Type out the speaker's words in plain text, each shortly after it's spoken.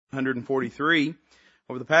143.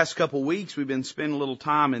 Over the past couple weeks, we've been spending a little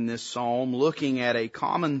time in this psalm looking at a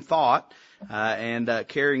common thought and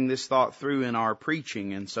carrying this thought through in our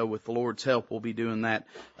preaching. And so with the Lord's help, we'll be doing that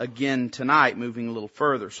again tonight, moving a little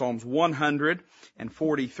further. Psalms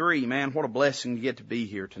 143. Man, what a blessing to get to be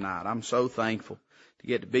here tonight. I'm so thankful to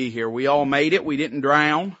get to be here. We all made it. We didn't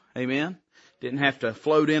drown. Amen. Didn't have to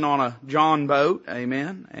float in on a John boat.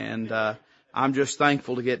 Amen. And I'm just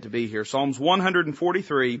thankful to get to be here. Psalms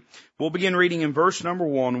 143. We'll begin reading in verse number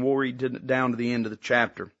 1. We'll read down to the end of the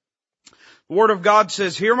chapter. The Word of God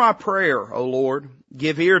says, "Hear my prayer, O Lord.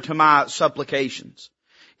 Give ear to my supplications.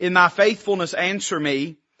 In thy faithfulness answer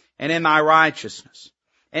me, and in thy righteousness.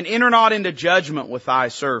 And enter not into judgment with thy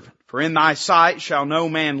servant. For in thy sight shall no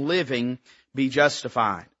man living be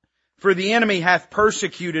justified. For the enemy hath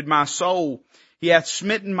persecuted my soul. He hath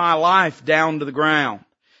smitten my life down to the ground.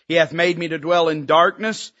 He hath made me to dwell in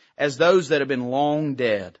darkness as those that have been long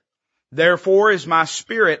dead. Therefore is my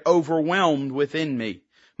spirit overwhelmed within me.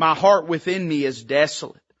 My heart within me is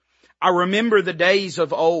desolate. I remember the days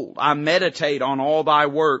of old. I meditate on all thy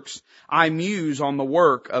works. I muse on the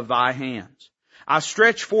work of thy hands. I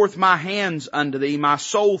stretch forth my hands unto thee. My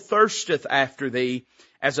soul thirsteth after thee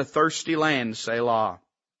as a thirsty land, Selah.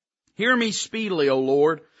 Hear me speedily, O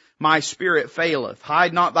Lord. My spirit faileth.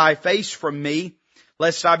 Hide not thy face from me,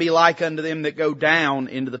 lest I be like unto them that go down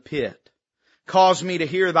into the pit. Cause me to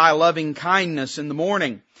hear thy loving kindness in the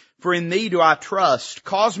morning, for in thee do I trust.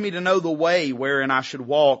 Cause me to know the way wherein I should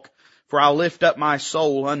walk, for I lift up my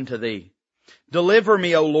soul unto thee. Deliver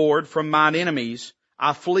me, O Lord, from mine enemies.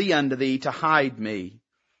 I flee unto thee to hide me.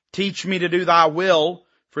 Teach me to do thy will,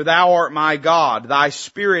 for thou art my God. Thy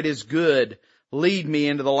spirit is good. Lead me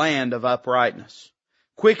into the land of uprightness.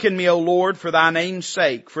 Quicken me, O Lord, for thy name's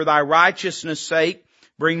sake, for thy righteousness' sake.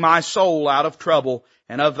 Bring my soul out of trouble,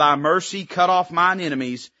 and of thy mercy cut off mine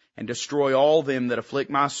enemies, and destroy all them that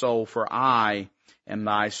afflict my soul, for I am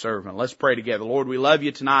thy servant." Let's pray together. Lord, we love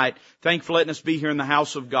you tonight. Thank you for letting us be here in the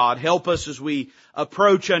house of God. Help us as we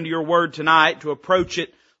approach unto your word tonight to approach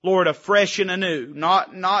it, Lord, afresh and anew.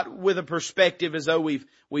 Not with a perspective as though we've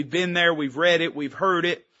been there, we've read it, we've heard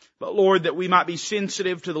it, but Lord, that we might be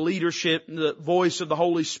sensitive to the leadership and the voice of the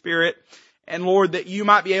Holy Spirit. And Lord, that you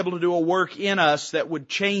might be able to do a work in us that would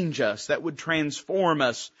change us, that would transform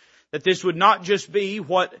us, that this would not just be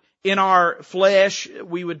what in our flesh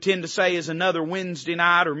we would tend to say is another Wednesday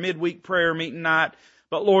night or midweek prayer meeting night,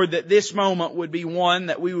 but Lord, that this moment would be one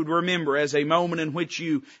that we would remember as a moment in which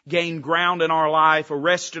you gained ground in our life,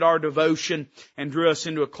 arrested our devotion, and drew us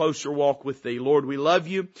into a closer walk with thee. Lord, we love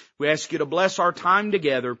you. We ask you to bless our time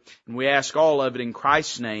together, and we ask all of it in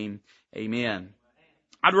Christ's name. Amen.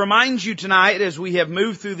 I'd remind you tonight, as we have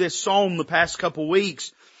moved through this psalm the past couple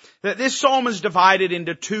weeks, that this psalm is divided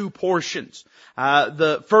into two portions.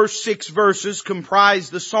 The first 6 verses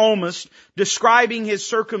comprise the psalmist describing his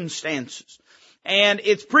circumstances. And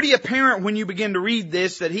it's pretty apparent when you begin to read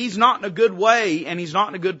this that he's not in a good way and he's not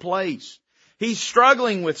in a good place. He's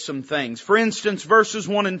struggling with some things. For instance, verses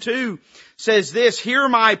 1 and 2 says this, "Hear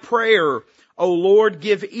my prayer, O Lord,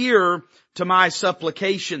 give ear to my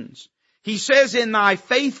supplications." He says, "In thy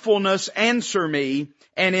faithfulness answer me,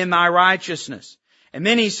 and in thy righteousness." And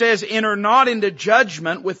then he says, "Enter not into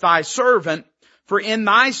judgment with thy servant, for in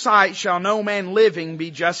thy sight shall no man living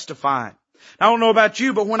be justified." I don't know about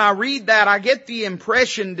you, but when I read that, I get the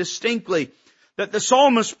impression distinctly that the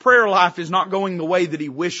psalmist's prayer life is not going the way that he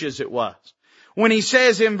wishes it was. When he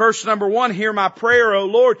says in verse number 1, "Hear my prayer, O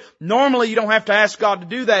Lord," normally you don't have to ask God to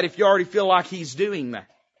do that if you already feel like he's doing that.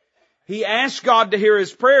 He asks God to hear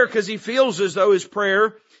his prayer because he feels as though his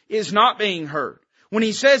prayer is not being heard. When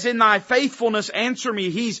he says, "In thy faithfulness answer me,"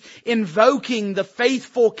 he's invoking the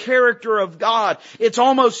faithful character of God. It's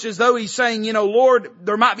almost as though he's saying, Lord,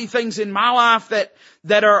 there might be things in my life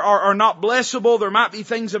that are not blessable. There might be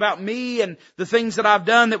things about me and the things that I've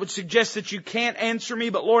done that would suggest that you can't answer me.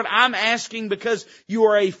 But Lord, I'm asking because you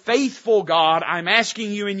are a faithful God. I'm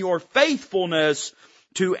asking you in your faithfulness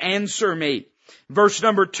to answer me. Verse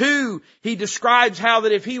number 2, he describes how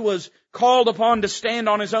that if he was called upon to stand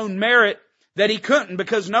on his own merit, that he couldn't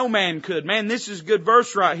because no man could. Man, this is a good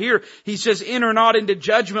verse right here. He says, "Enter not into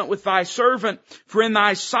judgment with thy servant, for in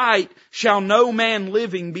thy sight shall no man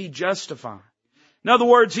living be justified." In other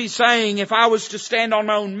words, he's saying, if I was to stand on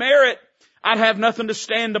my own merit, I'd have nothing to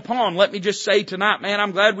stand upon. Let me just say tonight, man,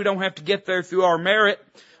 I'm glad we don't have to get there through our merit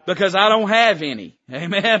because I don't have any.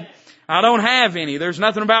 Amen. I don't have any. There's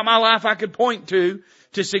nothing about my life I could point to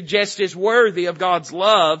suggest it's worthy of God's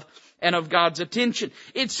love and of God's attention.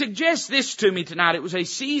 It suggests this to me tonight. It was a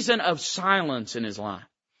season of silence in his life.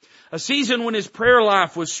 a season when his prayer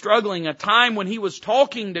life was struggling, a time when he was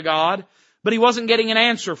talking to God, but he wasn't getting an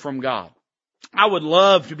answer from God. I would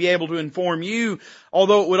love to be able to inform you,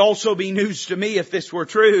 although it would also be news to me if this were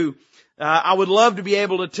true. I would love to be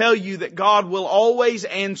able to tell you that God will always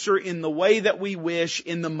answer in the way that we wish,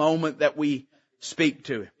 in the moment that we speak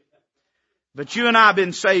to Him. But you and I have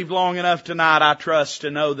been saved long enough tonight, I trust,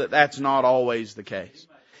 to know that that's not always the case.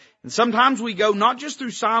 And sometimes we go not just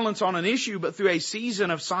through silence on an issue, but through a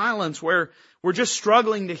season of silence where we're just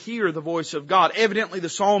struggling to hear the voice of God. Evidently the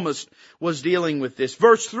psalmist was dealing with this.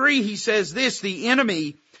 Verse 3, he says this, "The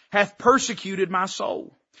enemy hath persecuted my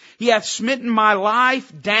soul. He hath smitten my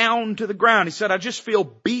life down to the ground." He said, I just feel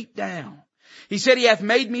beat down. He said, "He hath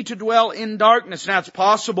made me to dwell in darkness." Now it's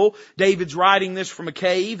possible David's writing this from a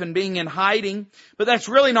cave and being in hiding, but that's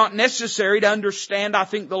really not necessary to understand, I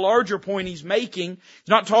think, the larger point he's making. He's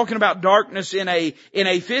not talking about darkness in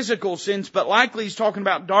a physical sense, but likely he's talking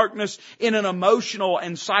about darkness in an emotional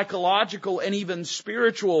and psychological and even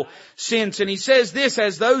spiritual sense. And he says this,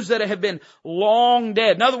 "as those that have been long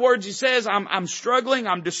dead." In other words, he says, I'm struggling,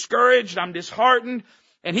 I'm discouraged, I'm disheartened.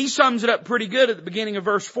 And he sums it up pretty good at the beginning of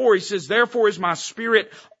verse 4. He says, "Therefore is my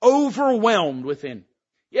spirit overwhelmed within me."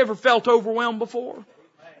 You ever felt overwhelmed before?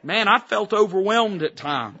 Man, I felt overwhelmed at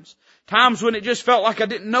times. Times when it just felt like I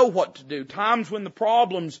didn't know what to do. Times when the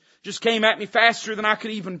problems just came at me faster than I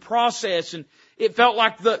could even process. And it felt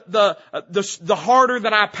like the harder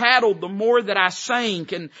that I paddled, the more that I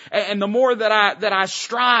sank. And the more that I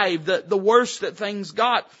strived, the worse that things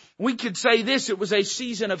got. We could say this, it was a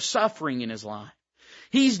season of suffering in his life.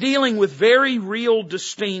 He's dealing with very real,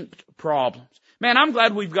 distinct problems. Man, I'm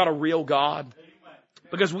glad we've got a real God,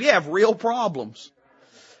 because we have real problems.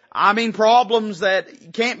 I mean, problems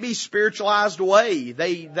that can't be spiritualized away.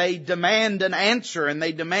 They demand an answer and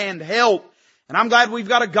they demand help. And I'm glad we've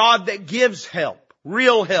got a God that gives help,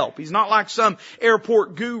 real help. He's not like some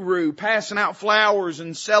airport guru passing out flowers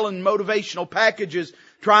and selling motivational packages,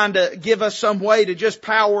 trying to give us some way to just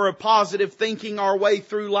power of positive thinking our way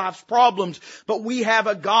through life's problems. But we have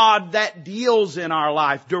a God that deals in our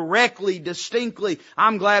life directly, distinctly.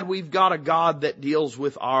 I'm glad we've got a God that deals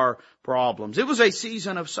with our problems. It was a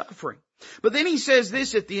season of suffering. But then he says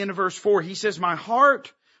this at the end of verse 4. He says, "My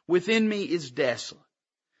heart within me is desolate."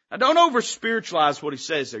 Now don't over spiritualize what he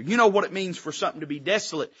says there. You know what it means for something to be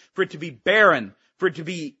desolate, for it to be barren, for it to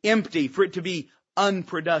be empty, for it to be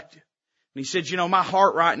unproductive. And he said, my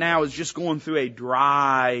heart right now is just going through a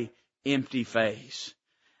dry, empty phase.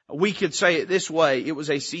 We could say it this way, it was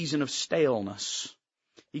a season of staleness.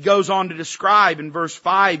 He goes on to describe in verse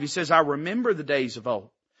 5, he says, "I remember the days of old.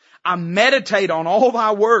 I meditate on all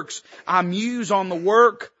thy works. I muse on the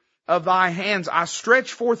work of thy hands. I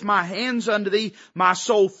stretch forth my hands unto thee. My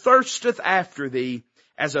soul thirsteth after thee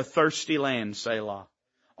as a thirsty land, Selah."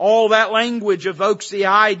 All that language evokes the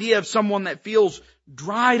idea of someone that feels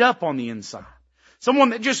dried up on the inside.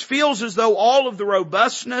 Someone that just feels as though all of the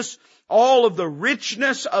robustness, all of the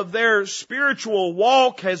richness of their spiritual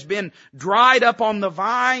walk has been dried up on the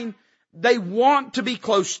vine. They want to be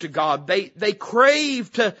close to God. They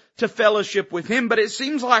crave to fellowship with Him. But it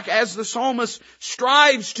seems like as the psalmist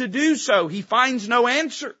strives to do so, he finds no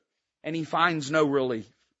answer and he finds no relief.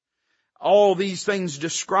 All these things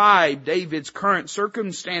describe David's current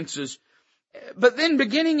circumstances. But then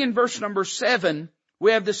beginning in verse number 7,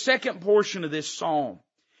 we have the second portion of this psalm.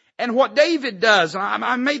 And what David does, and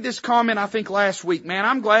I made this comment I think last week, man,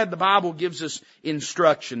 I'm glad the Bible gives us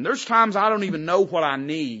instruction. There's times I don't even know what I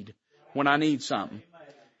need when I need something.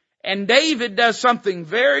 And David does something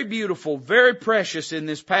very beautiful, very precious in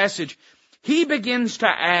this passage. He begins to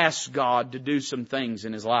ask God to do some things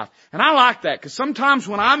in his life. And I like that, because sometimes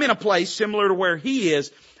when I'm in a place similar to where he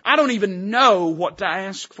is, I don't even know what to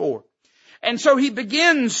ask for. And so he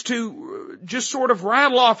begins to just sort of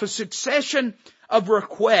rattle off a succession of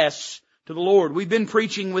requests to the Lord. We've been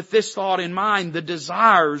preaching with this thought in mind, the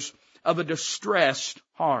desires of a distressed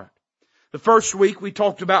heart. The first week we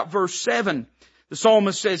talked about verse 7. The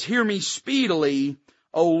psalmist says, "Hear me speedily,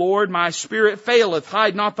 O Lord, my spirit faileth.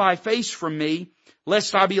 Hide not thy face from me,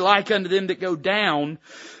 lest I be like unto them that go down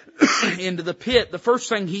into the pit." The first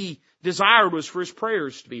thing he desired was for his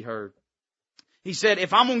prayers to be heard. He said,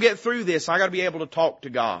 if I'm going to get through this, I got to be able to talk to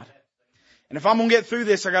God. And if I'm going to get through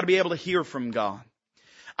this, I got to be able to hear from God.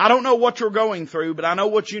 I don't know what you're going through, but I know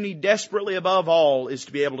what you need desperately above all is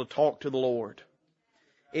to be able to talk to the Lord.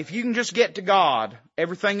 If you can just get to God,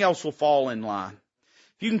 everything else will fall in line.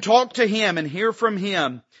 If you can talk to Him and hear from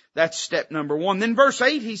Him, that's step number 1. Then verse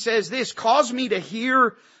 8, he says this, "Cause me to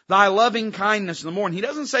hear thy loving kindness in the morning." He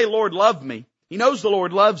doesn't say, "Lord, love me." He knows the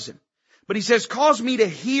Lord loves him. But he says, "Cause me to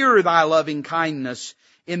hear thy loving kindness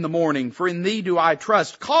in the morning, for in Thee do I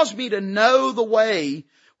trust. Cause me to know the way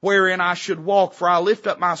wherein I should walk, for I lift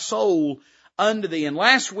up my soul unto Thee. And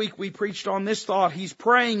last week we preached on this thought. He's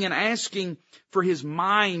praying and asking for his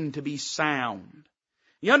mind to be sound.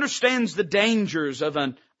 He understands the dangers of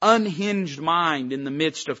an unhinged mind in the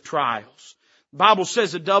midst of trials. The Bible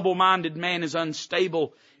says a double-minded man is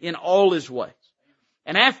unstable in all his ways.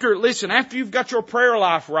 And after you've got your prayer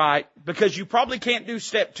life right, because you probably can't do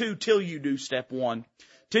step 2 till you do step 1.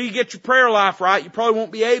 Till you get your prayer life right, you probably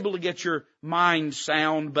won't be able to get your mind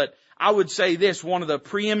sound. But I would say this, one of the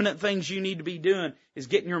preeminent things you need to be doing is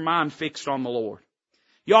getting your mind fixed on the Lord.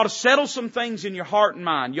 You ought to settle some things in your heart and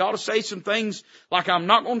mind. You ought to say some things like, I'm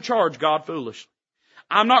not going to charge God foolishly.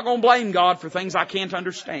 I'm not going to blame God for things I can't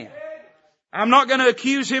understand. I'm not going to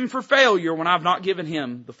accuse Him for failure when I've not given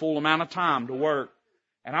Him the full amount of time to work.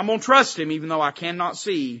 And I'm going to trust Him even though I cannot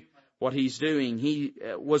see what He's doing. He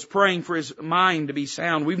was praying for his mind to be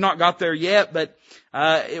sound. We've not got there yet, but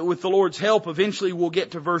with the Lord's help, eventually we'll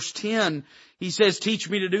get to verse 10. He says, teach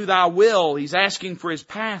me to do Thy will. He's asking for his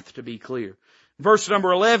path to be clear. Verse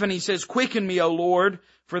number 11, he says, quicken me, O Lord,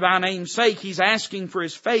 for Thy name's sake. He's asking for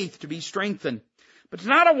his faith to be strengthened. But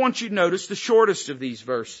tonight I want you to notice the shortest of these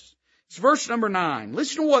verses. It's verse number 9.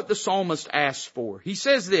 Listen to what the psalmist asks for. He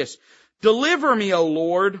says this, deliver me, O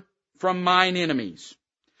Lord, from mine enemies.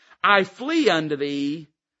 I flee unto Thee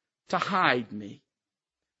to hide me.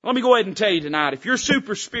 Let me go ahead and tell you tonight, if you're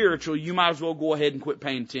super spiritual, you might as well go ahead and quit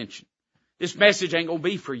paying attention. This message ain't going to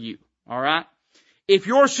be for you. All right? If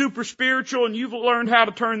you're super spiritual and you've learned how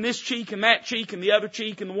to turn this cheek and that cheek and the other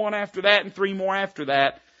cheek and the one after that and 3 more after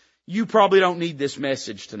that, you probably don't need this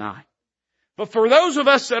message tonight. But for those of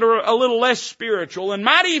us that are a little less spiritual and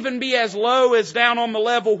might even be as low as down on the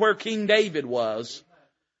level where King David was,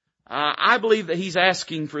 I believe that he's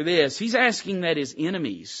asking for this. He's asking that his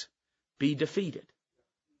enemies be defeated.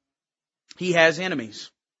 He has enemies.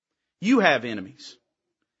 You have enemies.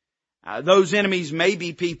 Those enemies may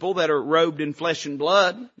be people that are robed in flesh and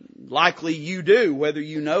blood. Likely you do, whether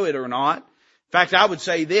you know it or not. In fact, I would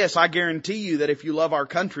say this, I guarantee you that if you love our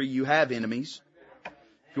country, you have enemies.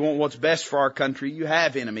 If you want what's best for our country, you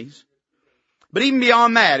have enemies. But even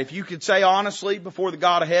beyond that, if you could say honestly before the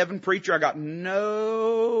God of heaven, preacher, I got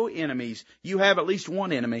no enemies. You have at least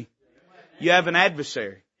one enemy. You have an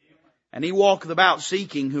adversary. And he walketh about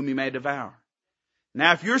seeking whom he may devour.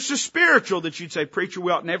 Now, if you're so spiritual that you'd say, preacher,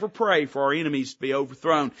 we ought never pray for our enemies to be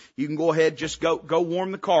overthrown, you can go ahead, just go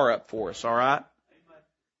warm the car up for us, all right?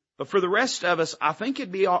 But for the rest of us, I think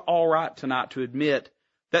it'd be all right tonight to admit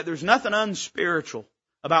that there's nothing unspiritual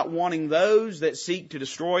about wanting those that seek to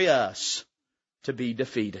destroy us to be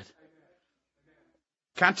defeated.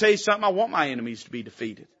 Can I tell you something? I want my enemies to be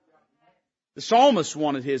defeated. The psalmist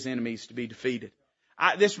wanted his enemies to be defeated.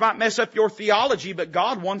 This might mess up your theology, but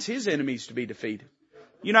God wants His enemies to be defeated.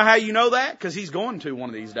 You know how you know that? Because He's going to one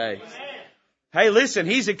of these days. Hey, listen,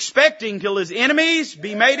 He's expecting till His enemies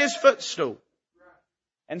be made His footstool.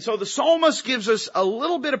 And so the psalmist gives us a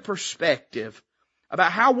little bit of perspective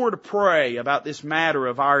about how we're to pray about this matter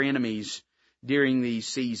of our enemies during these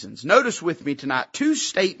seasons. Notice with me tonight, 2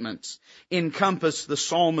 statements encompass the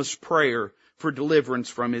psalmist's prayer for deliverance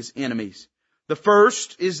from his enemies. The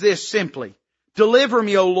first is this simply, deliver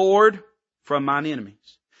me, O Lord, from mine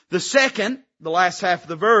enemies. The second, the last half of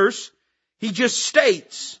the verse, he just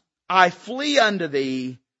states, I flee unto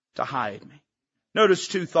Thee to hide me. Notice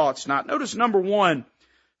 2 thoughts tonight. Notice number 1,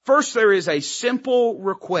 first there is a simple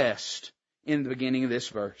request in the beginning of this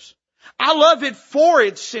verse. I love it for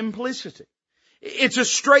its simplicity. It's a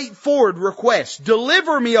straightforward request.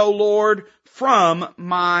 Deliver me, O Lord, from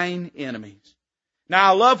mine enemies.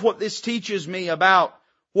 Now I love what this teaches me about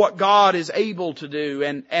what God is able to do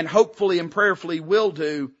and hopefully and prayerfully will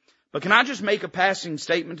do. But can I just make a passing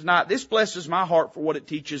statement tonight? This blesses my heart for what it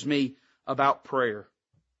teaches me about prayer.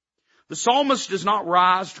 The psalmist does not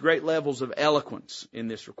rise to great levels of eloquence in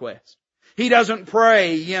this request. He doesn't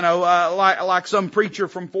pray, like some preacher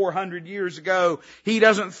from 400 years ago. He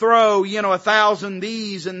doesn't throw, 1,000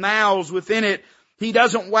 these and thous within it. He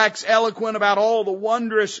doesn't wax eloquent about all the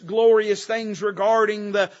wondrous, glorious things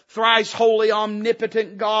regarding the thrice holy,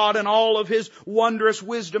 omnipotent God and all of His wondrous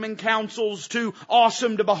wisdom and counsels, too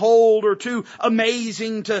awesome to behold or too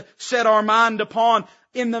amazing to set our mind upon.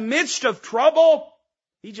 In the midst of trouble,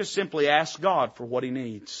 he just simply asks God for what he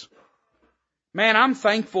needs. Man, I'm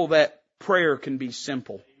thankful that prayer can be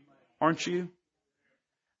simple, aren't you?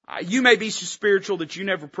 You may be so spiritual that you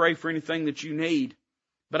never pray for anything that you need.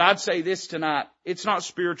 But I'd say this tonight, it's not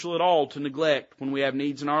spiritual at all to neglect when we have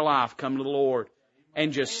needs in our life come to the Lord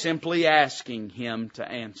and just simply asking Him to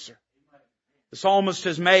answer. The psalmist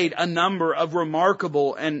has made a number of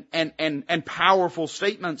remarkable and powerful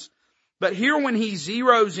statements. But here when he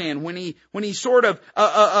zeroes in, when he sort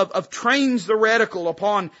of trains the reticle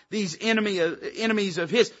upon these enemies of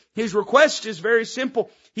his request is very simple.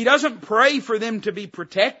 He doesn't pray for them to be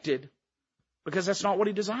protected, because that's not what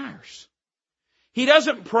he desires. He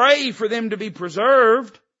doesn't pray for them to be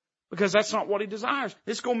preserved, because that's not what he desires.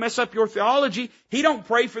 This is going to mess up your theology. He don't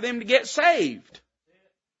pray for them to get saved,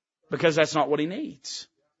 because that's not what he needs.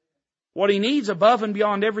 What he needs above and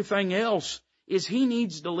beyond everything else is he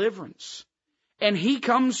needs deliverance. And he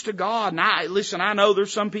comes to God. And I know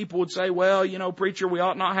there's some people would say, well, preacher, we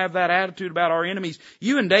ought not have that attitude about our enemies.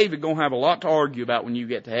 You and David going to have a lot to argue about when you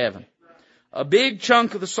get to heaven. A big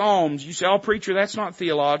chunk of the Psalms, you say, oh, preacher, that's not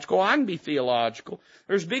theological. I can be theological.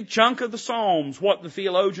 There's a big chunk of the Psalms, what the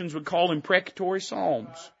theologians would call imprecatory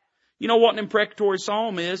Psalms. You know what an imprecatory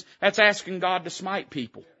Psalm is? That's asking God to smite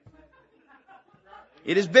people.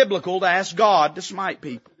 It is biblical to ask God to smite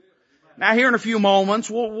people. Now here in a few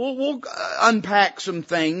moments, we'll unpack some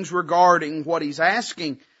things regarding what he's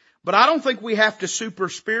asking. But I don't think we have to super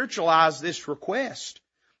spiritualize this request.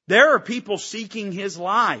 There are people seeking his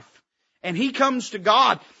life. And he comes to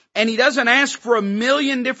God. And he doesn't ask for a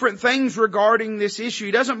million different things regarding this issue.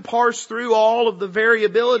 He doesn't parse through all of the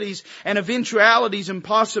variabilities and eventualities and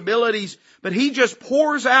possibilities. But he just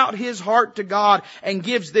pours out his heart to God and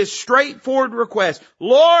gives this straightforward request.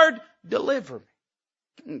 Lord, deliver me.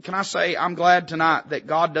 Can I say, I'm glad tonight that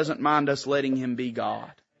God doesn't mind us letting him be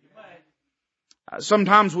God.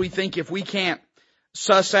 Sometimes we think if we can't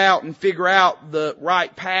suss out and figure out the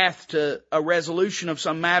right path to a resolution of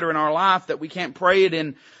some matter in our life, that we can't pray it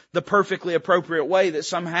in the perfectly appropriate way, that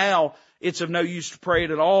somehow it's of no use to pray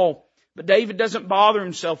it at all. But David doesn't bother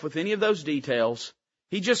himself with any of those details.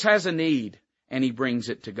 He just has a need, and he brings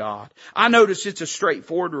it to God. I notice it's a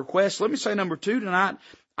straightforward request. Let me say number 2 tonight.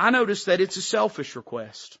 I notice that it's a selfish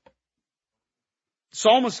request. The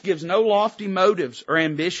psalmist gives no lofty motives or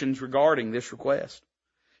ambitions regarding this request.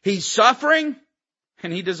 He's suffering,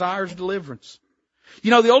 and he desires deliverance.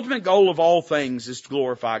 The ultimate goal of all things is to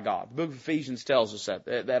glorify God. The book of Ephesians tells us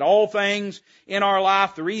that all things in our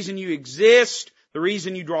life, the reason you exist, the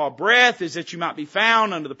reason you draw breath, is that you might be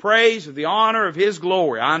found unto the praise of the honor of his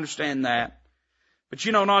glory. I understand that. But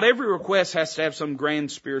not every request has to have some grand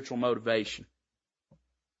spiritual motivation.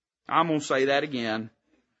 I'm going to say that again.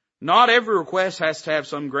 Not every request has to have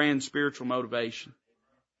some grand spiritual motivation.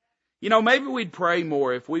 Maybe we'd pray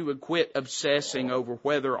more if we would quit obsessing over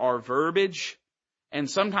whether our verbiage and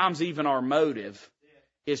sometimes even our motive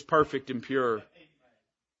is perfect and pure.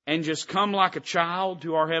 And just come like a child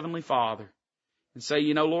to our Heavenly Father and say,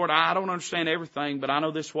 Lord, I don't understand everything, but I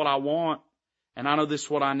know this is what I want, and I know this is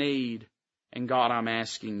what I need, and God, I'm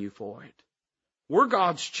asking you for it. We're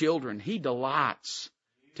God's children. He delights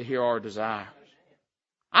to hear our desires.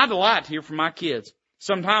 I delight to hear from my kids.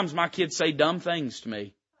 Sometimes my kids say dumb things to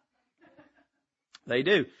me. They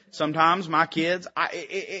do. Sometimes my kids,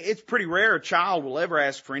 it's pretty rare a child will ever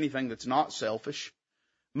ask for anything that's not selfish.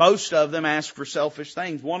 Most of them ask for selfish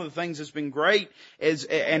things. One of the things that's been great is,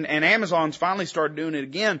 and Amazon's finally started doing it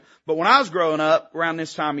again, but when I was growing up around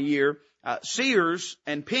this time of year, Sears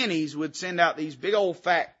and Penny's would send out these big old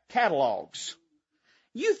fat catalogs.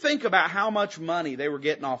 You think about how much money they were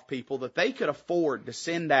getting off people that they could afford to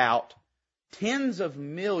send out tens of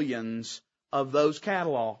millions of those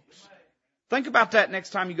catalogs. Think about that next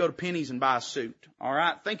time you go to Penny's and buy a suit. All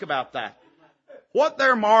right? Think about that. What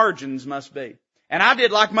their margins must be. And I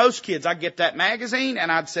did like most kids. I'd get that magazine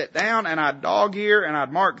and I'd sit down and I'd dog ear and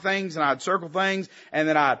I'd mark things and I'd circle things and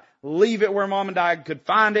then I'd leave it where Mom and Dad could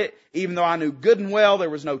find it, even though I knew good and well there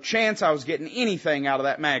was no chance I was getting anything out of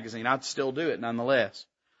that magazine. I'd still do it nonetheless.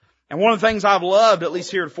 And one of the things I've loved, at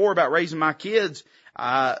least heretofore, about raising my kids,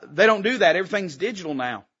 they don't do that. Everything's digital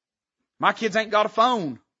now. My kids ain't got a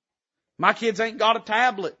phone. My kids ain't got a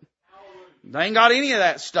tablet. They ain't got any of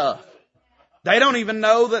that stuff. They don't even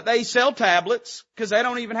know that they sell tablets because they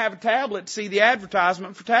don't even have a tablet to see the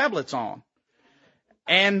advertisement for tablets on.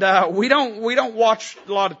 And we don't watch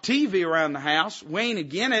a lot of TV around the house. We ain't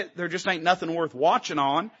again it. There just ain't nothing worth watching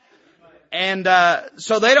on. And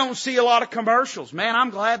so they don't see a lot of commercials. Man,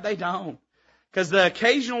 I'm glad they don't. Because the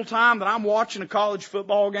occasional time that I'm watching a college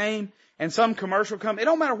football game and some commercial comes, it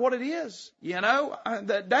don't matter what it is,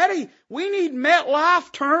 Daddy, we need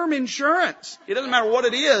MetLife term insurance. It doesn't matter what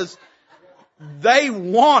it is. They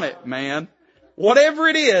want it, man. Whatever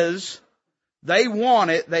it is, they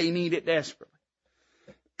want it. They need it desperately.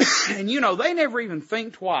 And they never even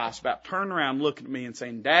think twice about turning around, looking at me and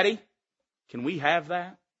saying, Daddy, can we have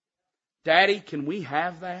that? Daddy, can we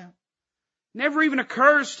have that? Never even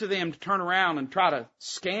occurs to them to turn around and try to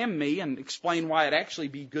scam me and explain why it'd actually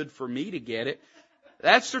be good for me to get it.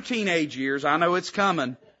 That's their teenage years. I know it's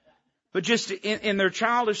coming. But just in their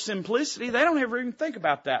childish simplicity, they don't ever even think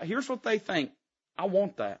about that. Here's what they think. I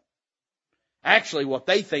want that. Actually, what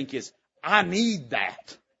they think is, I need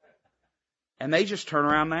that. And they just turn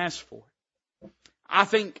around and ask for it. I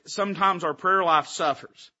think sometimes our prayer life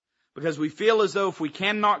suffers because we feel as though if we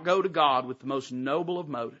cannot go to God with the most noble of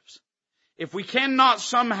motives, if we cannot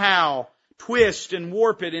somehow twist and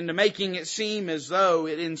warp it into making it seem as though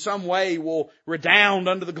it in some way will redound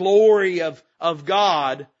under the glory of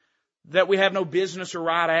God, that we have no business or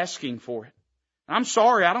right asking for it. I'm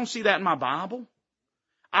sorry, I don't see that in my Bible.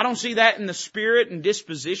 I don't see that in the spirit and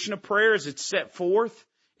disposition of prayer as it's set forth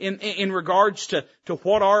in regards to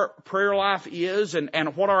what our prayer life is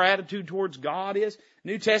and what our attitude towards God is.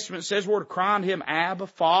 New Testament says we're to cry unto Him, Abba,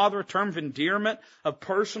 Father, a term of endearment, a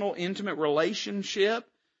personal, intimate relationship.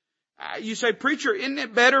 You say, preacher, isn't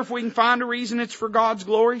it better if we can find a reason it's for God's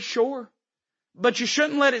glory? Sure. But you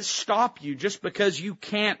shouldn't let it stop you just because you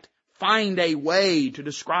can't find a way to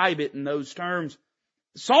describe it in those terms.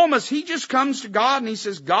 The psalmist, he just comes to God and he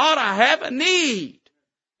says, God, I have a need,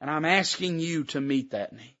 and I'm asking you to meet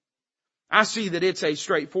that need. I see that it's a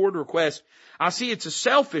straightforward request. I see it's a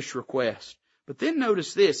selfish request. But then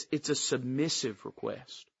notice this, it's a submissive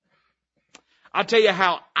request. I'll tell you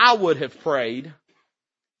how I would have prayed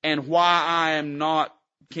and why I am not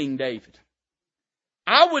King David.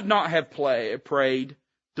 I would not have prayed,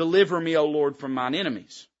 deliver me, O Lord, from mine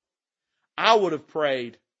enemies. I would have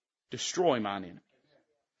prayed, destroy mine enemies.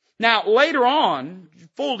 Now, later on,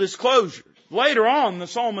 full disclosure, later on the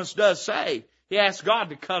psalmist does say he asks God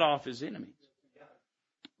to cut off his enemies.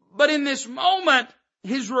 But in this moment,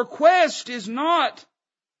 his request is not,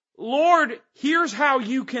 Lord, here's how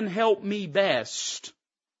you can help me best.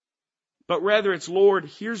 But rather it's, Lord,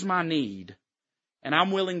 here's my need, and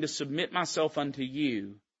I'm willing to submit myself unto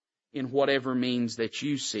you in whatever means that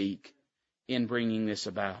you seek in bringing this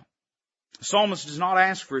about. The psalmist does not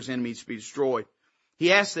ask for his enemies to be destroyed.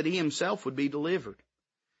 He asks that he himself would be delivered.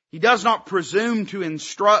 He does not presume to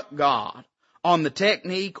instruct God on the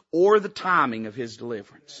technique or the timing of his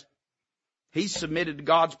deliverance. He's submitted to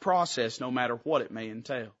God's process no matter what it may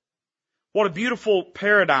entail. What a beautiful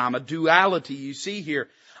paradigm, a duality you see here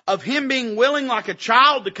of him being willing like a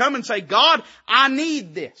child to come and say, God, I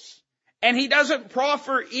need this. And he doesn't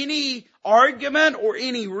proffer any argument or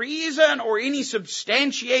any reason or any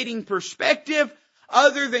substantiating perspective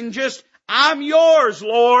other than just, I'm yours,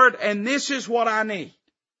 Lord, and this is what I need.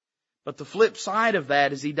 But the flip side of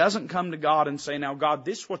that is he doesn't come to God and say, now God,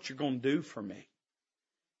 this is what you're going to do for me.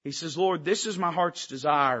 He says, Lord, this is my heart's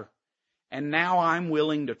desire, and now I'm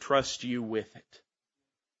willing to trust you with it.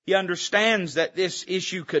 He understands that this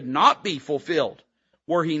issue could not be fulfilled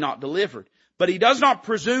were he not delivered. But he does not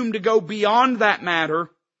presume to go beyond that matter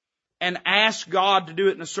and ask God to do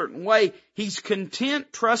it in a certain way. He's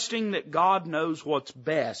content trusting that God knows what's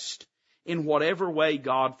best in whatever way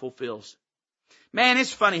God fulfills it. Man,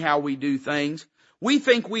 it's funny how we do things. We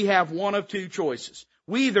think we have one of two choices.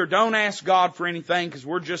 We either don't ask God for anything because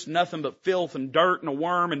we're just nothing but filth and dirt and a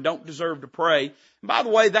worm and don't deserve to pray. And by the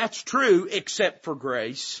way, that's true except for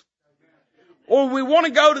grace. Or we want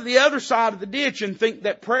to go to the other side of the ditch and think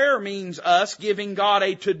that prayer means us giving God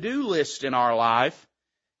a to-do list in our life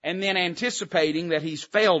and then anticipating that He's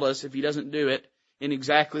failed us if He doesn't do it in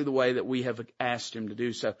exactly the way that we have asked Him to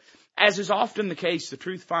do so. As is often the case, the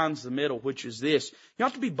truth finds the middle, which is this. You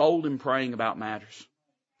ought to be bold in praying about matters.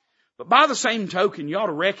 But by the same token, you ought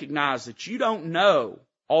to recognize that you don't know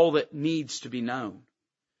all that needs to be known.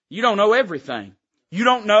 You don't know everything. You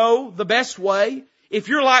don't know the best way. If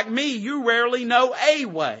you're like me, you rarely know a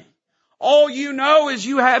way. All you know is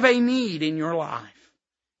you have a need in your life.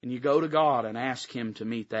 And you go to God and ask Him to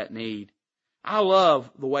meet that need. I love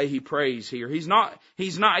the way he prays here. He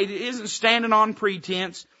isn't standing on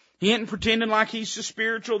pretense. He isn't pretending like he's so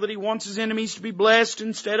spiritual that he wants his enemies to be blessed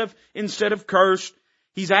instead of cursed.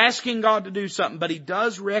 He's asking God to do something, but he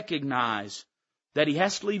does recognize that he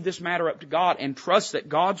has to leave this matter up to God and trust that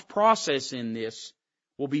God's process in this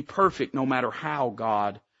will be perfect no matter how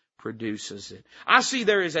God produces it. I see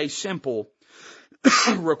there is a simple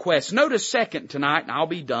request. Notice second tonight, and I'll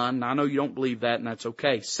be done. I know you don't believe that, and that's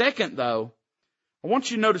okay. Second, though, I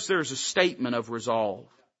want you to notice there's a statement of resolve.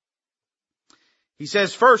 He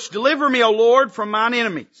says, first, deliver me, O Lord, from mine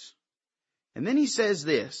enemies. And then he says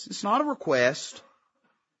this. It's not a request.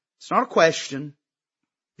 It's not a question.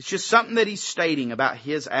 It's just something that he's stating about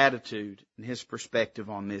his attitude and his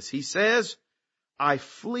perspective on this. He says, I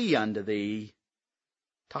flee unto thee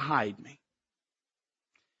to hide me.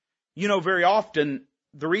 You know, very often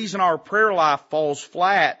the reason our prayer life falls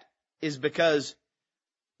flat is because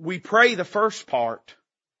we pray the first part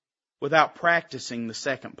without practicing the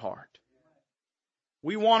second part.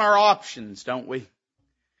 We want our options, don't we?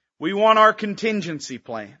 We want our contingency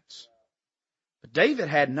plans. But David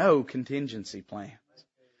had no contingency plans.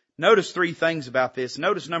 Notice three things about this.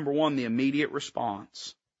 Notice, number one, the immediate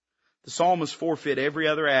response. The psalmist forfeit every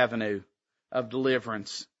other avenue of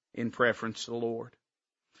deliverance in preference to the Lord.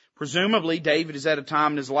 Presumably, David is at a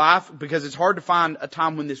time in his life, because it's hard to find a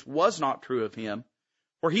time when this was not true of him,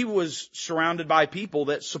 where he was surrounded by people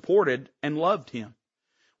that supported and loved him.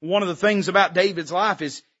 One of the things about David's life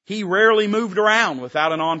is he rarely moved around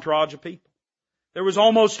without an entourage of people. There was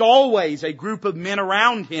almost always a group of men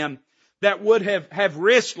around him that would have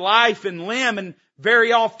risked life and limb, and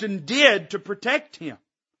very often did, to protect him.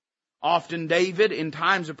 Often David, in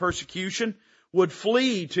times of persecution, would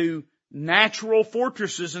flee to natural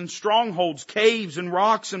fortresses and strongholds, caves and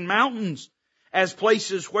rocks and mountains, as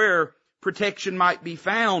places where protection might be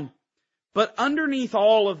found. But underneath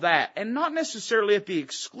all of that, and not necessarily at the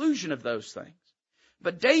exclusion of those things,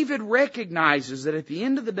 but David recognizes that at the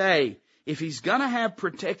end of the day, if he's going to have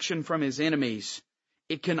protection from his enemies,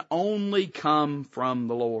 it can only come from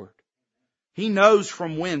the Lord. He knows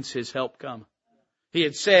from whence his help cometh. He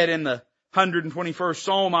had said in the 121st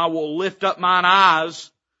Psalm, I will lift up mine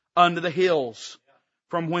eyes unto the hills,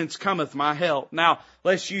 from whence cometh my help. Now,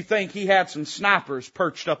 lest you think he had some snipers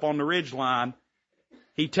perched up on the ridgeline,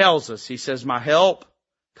 he tells us, he says, my help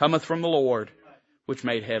cometh from the Lord, which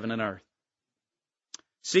made heaven and earth.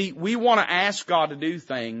 See, we want to ask God to do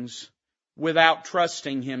things without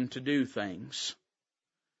trusting Him to do things.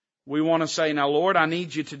 We want to say, now Lord, I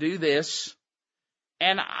need you to do this.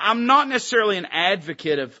 And I'm not necessarily an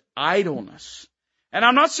advocate of idleness. And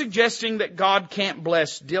I'm not suggesting that God can't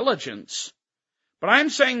bless diligence. But I'm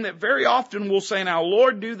saying that very often we'll say, now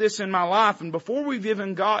Lord, do this in my life. And before we've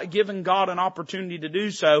given God an opportunity to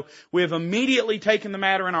do so, we have immediately taken the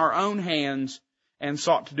matter in our own hands and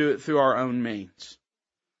sought to do it through our own means.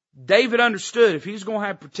 David understood if he's going to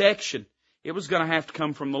have protection, it was going to have to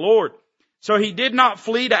come from the Lord. So he did not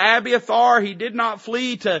flee to Abiathar. He did not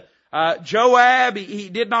flee to Joab. He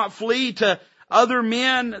did not flee to other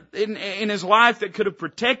men in his life that could have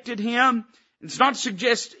protected him. It's not to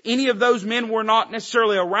suggest any of those men were not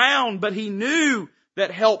necessarily around, but he knew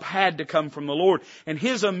that help had to come from the Lord. And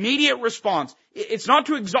his immediate response, it's not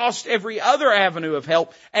to exhaust every other avenue of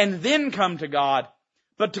help and then come to God,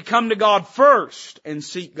 but to come to God first and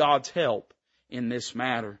seek God's help in this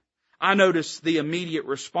matter. I notice the immediate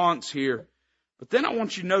response here, but then I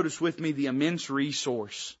want you to notice with me the immense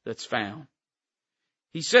resource that's found.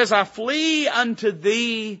 He says, I flee unto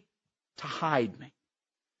thee to hide me.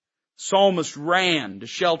 Psalmist ran to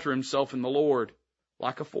shelter himself in the Lord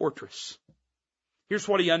like a fortress. Here's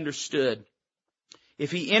what he understood.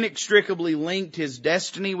 If he inextricably linked his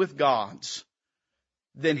destiny with God's,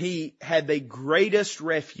 then he had the greatest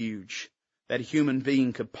refuge that a human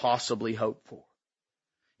being could possibly hope for.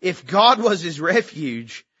 If God was his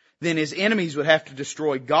refuge, then his enemies would have to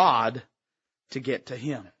destroy God to get to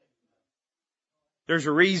him. There's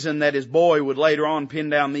a reason that his boy would later on pen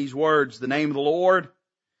down these words, the name of the Lord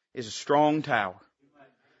is a strong tower.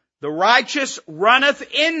 The righteous runneth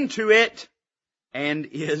into it and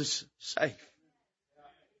is safe.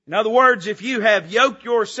 In other words, if you have yoked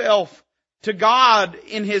yourself to God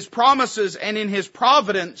in His promises and in His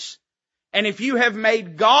providence, and if you have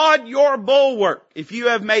made God your bulwark, if you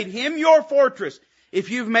have made Him your fortress, if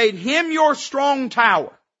you've made Him your strong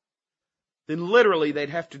tower, then literally they'd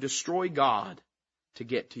have to destroy God to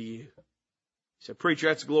get to you. You said, preacher,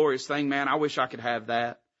 that's a glorious thing, man. I wish I could have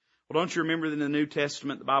that. Well, don't you remember that in the New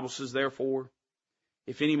Testament, the Bible says, therefore,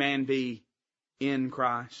 if any man be in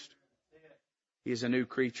Christ, he is a new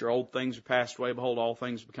creature. Old things are passed away. Behold, all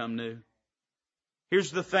things become new. Here's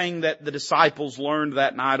the thing that the disciples learned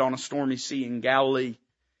that night on a stormy sea in Galilee,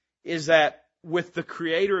 is that with the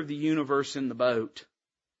Creator of the universe in the boat,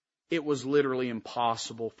 it was literally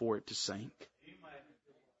impossible for it to sink.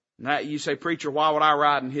 Now you say, preacher, why would I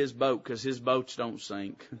ride in His boat? Because His boats don't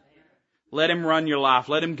sink. Let Him run your life.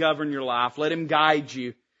 Let Him govern your life. Let Him guide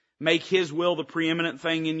you. Make His will the preeminent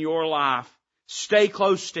thing in your life. Stay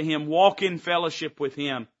close to Him. Walk in fellowship with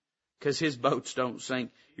Him, because His boats don't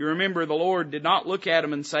sink. You remember the Lord did not look at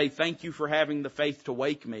him and say, thank you for having the faith to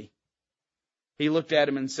wake me. He looked at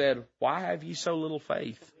him and said, why have you so little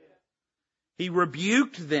faith? He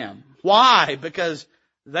rebuked them. Why? Because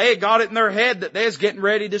they had got it in their head that they was getting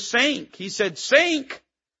ready to sink. He said, sink.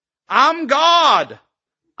 I'm God.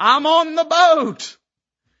 I'm on the boat.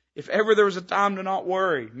 If ever there was a time to not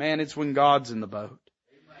worry, man, it's when God's in the boat.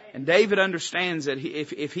 And David understands that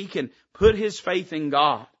if he can put his faith in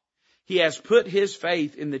God, he has put his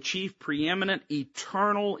faith in the chief preeminent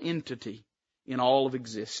eternal entity in all of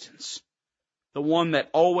existence. The one that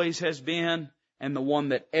always has been and the one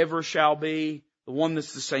that ever shall be. The one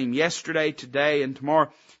that's the same yesterday, today, and tomorrow.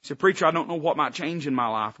 He said, preacher, I don't know what might change in my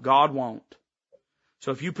life. God won't.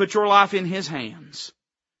 So if you put your life in His hands,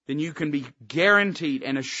 then you can be guaranteed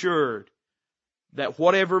and assured that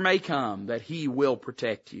whatever may come, that He will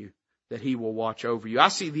protect you, that He will watch over you. I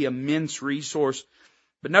see the immense resource.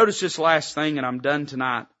 But notice this last thing, and I'm done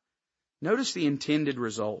tonight. Notice the intended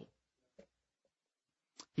result.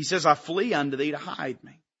 He says, I flee unto Thee to hide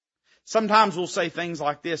me. Sometimes we'll say things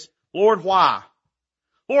like this, Lord, why?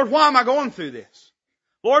 Lord, why am I going through this?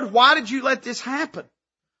 Lord, why did You let this happen?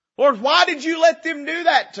 Lord, why did You let them do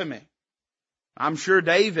that to me? I'm sure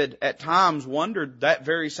David at times wondered that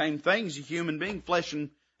very same thing. He's a human being, flesh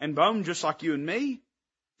and bone, just like you and me.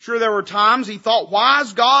 Sure, there were times he thought, why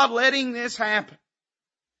is God letting this happen?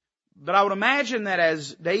 But I would imagine that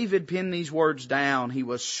as David penned these words down, he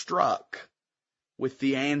was struck with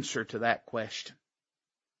the answer to that question.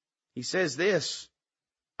 He says this,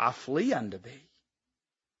 I flee unto Thee.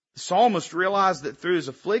 The psalmist realized that through his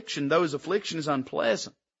affliction, though his affliction is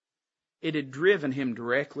unpleasant, it had driven him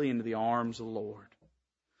directly into the arms of the Lord.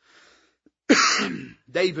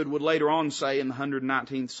 David would later on say in the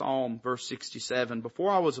 119th Psalm, verse 67,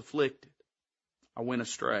 before I was afflicted, I went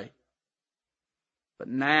astray. But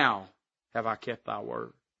now have I kept Thy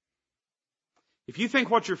word. If you think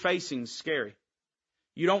what you're facing is scary,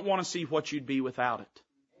 you don't want to see what you'd be without it.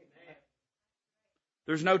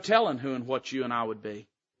 There's no telling who and what you and I would be,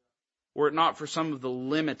 were it not for some of the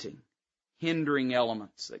limiting, hindering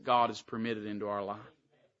elements that God has permitted into our life.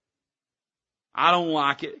 I don't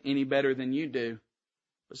like it any better than you do.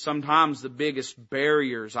 But sometimes the biggest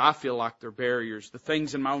barriers, I feel like they're barriers, the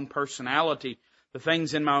things in my own personality, the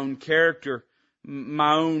things in my own character,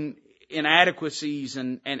 my own inadequacies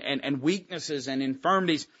and weaknesses and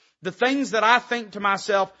infirmities, the things that I think to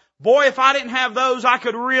myself, boy, if I didn't have those, I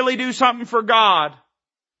could really do something for God.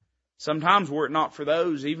 Sometimes were it not for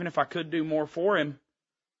those, even if I could do more for Him,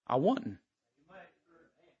 I wouldn't.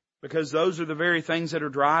 Because those are the very things that are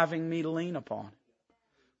driving me to lean upon.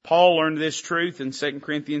 Paul learned this truth in 2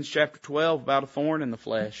 Corinthians chapter 12 about a thorn in the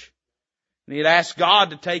flesh. And he had asked God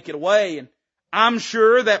to take it away. And I'm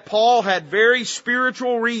sure that Paul had very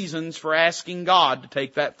spiritual reasons for asking God to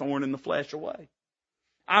take that thorn in the flesh away.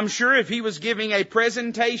 I'm sure if he was giving a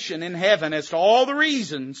presentation in heaven as to all the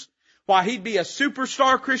reasons why he'd be a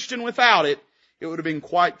superstar Christian without it, it would have been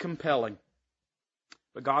quite compelling.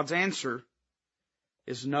 But God's answer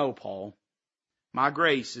is no, Paul. My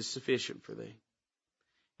grace is sufficient for thee.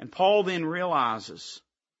 And Paul then realizes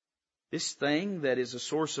this thing that is a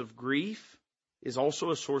source of grief is also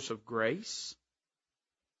a source of grace.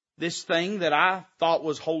 This thing that I thought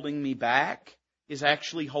was holding me back is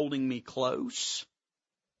actually holding me close.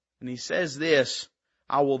 And he says this,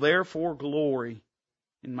 I will therefore glory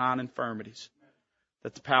in mine infirmities,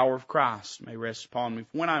 that the power of Christ may rest upon me.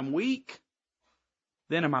 When I'm weak,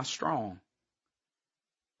 then am I strong.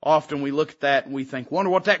 Often we look at that and we think,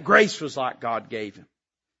 wonder what that grace was like God gave him.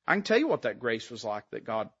 I can tell you what that grace was like that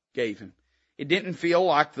God gave him. It didn't feel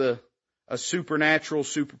like a supernatural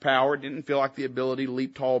superpower. It didn't feel like the ability to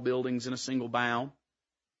leap tall buildings in a single bound.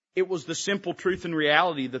 It was the simple truth and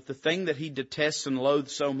reality that the thing that he detests and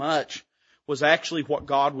loathes so much was actually what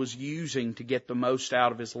God was using to get the most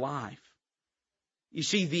out of his life. You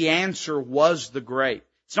see, the answer was the grace.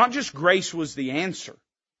 It's not just grace was the answer.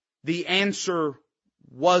 The answer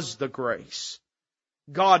was the grace.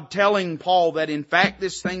 God telling Paul that in fact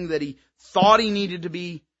this thing that he thought he needed to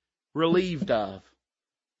be relieved of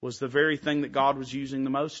was the very thing that God was using the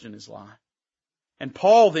most in his life. And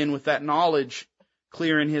Paul then, with that knowledge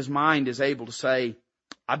clear in his mind, is able to say,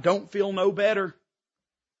 I don't feel no better,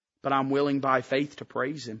 but I'm willing by faith to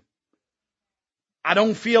praise Him. I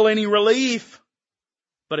don't feel any relief,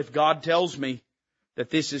 but if God tells me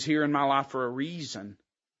that this is here in my life for a reason,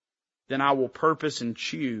 then I will purpose and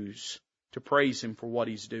choose to praise Him for what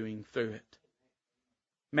He's doing through it.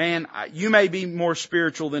 Man, you may be more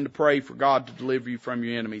spiritual than to pray for God to deliver you from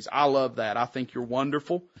your enemies. I love that. I think you're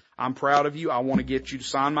wonderful. I'm proud of you. I want to get you to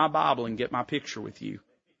sign my Bible and get my picture with you.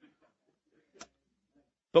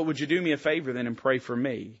 But would you do me a favor then and pray for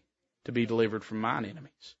me to be delivered from mine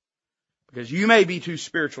enemies? Because you may be too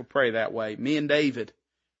spiritual to pray that way. Me and David,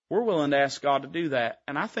 we're willing to ask God to do that.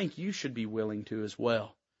 And I think you should be willing to as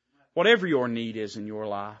well. Whatever your need is in your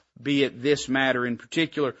life, be it this matter in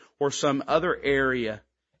particular or some other area.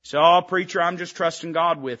 So, preacher, I'm just trusting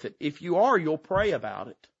God with it. If you are, you'll pray about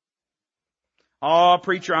it. Oh,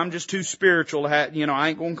 preacher, I'm just too spiritual. I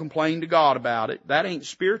ain't going to complain to God about it. That ain't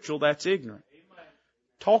spiritual. That's ignorant.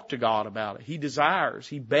 Talk to God about it. He desires,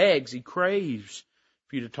 He begs, He craves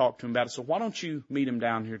for you to talk to Him about it. So why don't you meet Him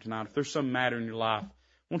down here tonight? If there's some matter in your life,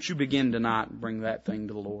 won't you begin tonight and bring that thing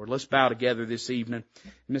to the Lord? Let's bow together this evening.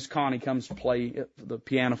 Miss Connie comes to play the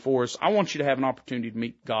piano for us. I want you to have an opportunity to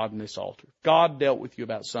meet God in this altar. God dealt with you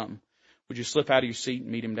about something. Would you slip out of your seat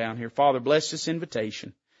and meet Him down here? Father, bless this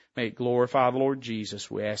invitation. May it glorify the Lord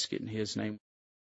Jesus. We ask it in His name.